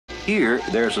Here,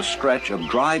 there's a stretch of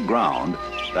dry ground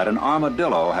that an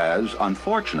armadillo has,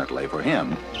 unfortunately for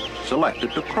him,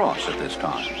 selected to cross at this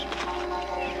time.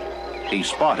 He's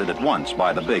spotted at once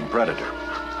by the big predator.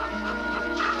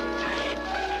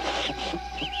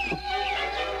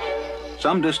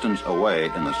 Some distance away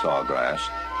in the sawgrass,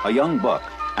 a young buck,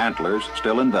 antlers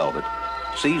still in velvet,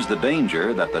 sees the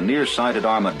danger that the nearsighted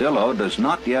armadillo does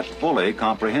not yet fully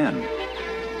comprehend.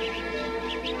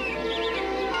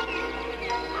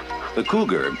 The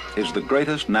cougar is the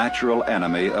greatest natural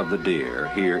enemy of the deer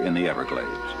here in the Everglades.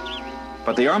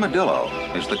 But the armadillo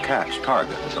is the cat's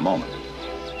target at the moment.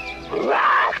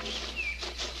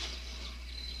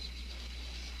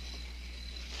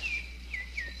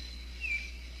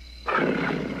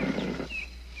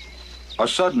 A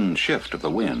sudden shift of the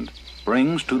wind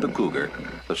brings to the cougar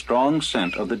the strong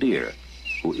scent of the deer,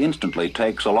 who instantly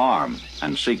takes alarm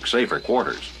and seeks safer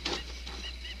quarters.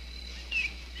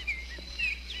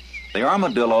 The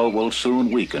armadillo will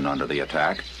soon weaken under the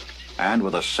attack, and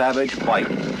with a savage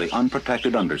bite of the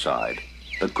unprotected underside,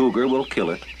 the cougar will kill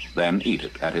it, then eat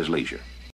it at his leisure.